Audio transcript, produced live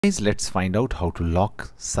Guys, let's find out how to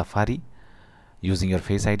lock Safari using your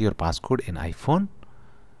Face ID or passcode in iPhone.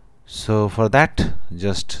 So for that,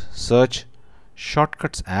 just search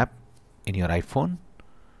Shortcuts app in your iPhone.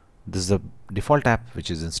 This is the default app which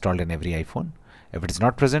is installed in every iPhone. If it is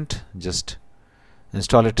not present, just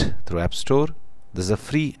install it through App Store. This is a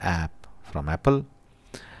free app from Apple.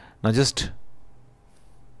 Now just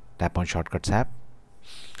tap on Shortcuts app,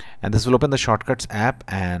 and this will open the Shortcuts app,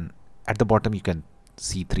 and at the bottom you can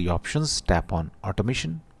see three options. Tap on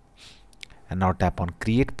Automation, and now tap on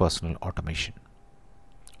Create Personal Automation,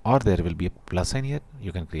 or there will be a plus sign here.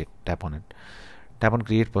 You can tap on it. Tap on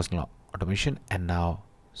Create Personal Automation, and now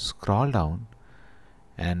scroll down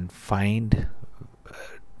and find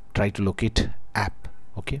try to locate app.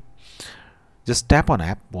 Okay, just tap on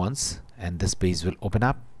app once and this page will open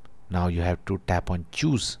up. Now you have to tap on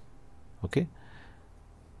choose. Okay,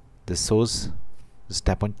 this shows, just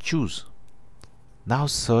tap on choose. Now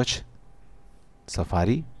search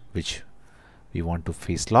Safari, which we want to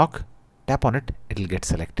face lock. Tap on it, it will get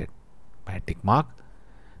selected by a tick mark.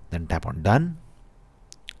 Then tap on done,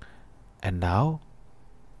 and now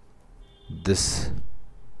this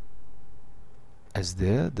is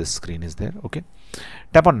there, this screen is there. Okay,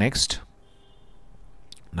 tap on next.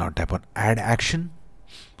 Now tap on add action,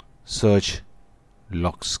 search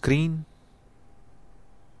lock screen,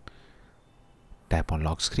 tap on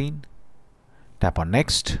lock screen, tap on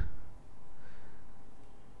next.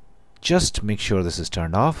 Just make sure this is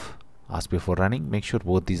turned off. Ask before running, make sure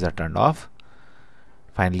both these are turned off.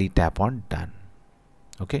 Finally tap on done.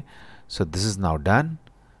 Okay, so this is now done.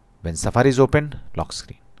 When Safari is open, lock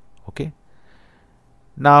screen. Okay,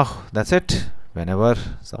 now that's it. Whenever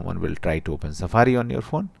someone will try to open Safari on your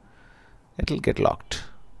phone, it will get locked,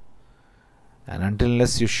 and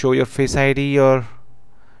unless you show your Face ID or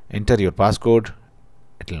enter your passcode,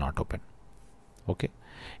 it will not open. Okay,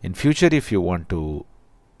 in future if you want to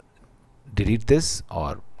delete this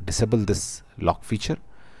or disable this lock feature,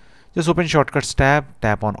 just open Shortcuts tab,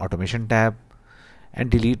 tap on Automation tab, and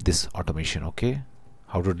delete this automation. Okay,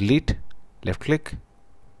 how to delete? Left click,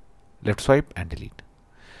 left swipe, and delete.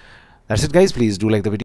 That's it guys. Please do like the video.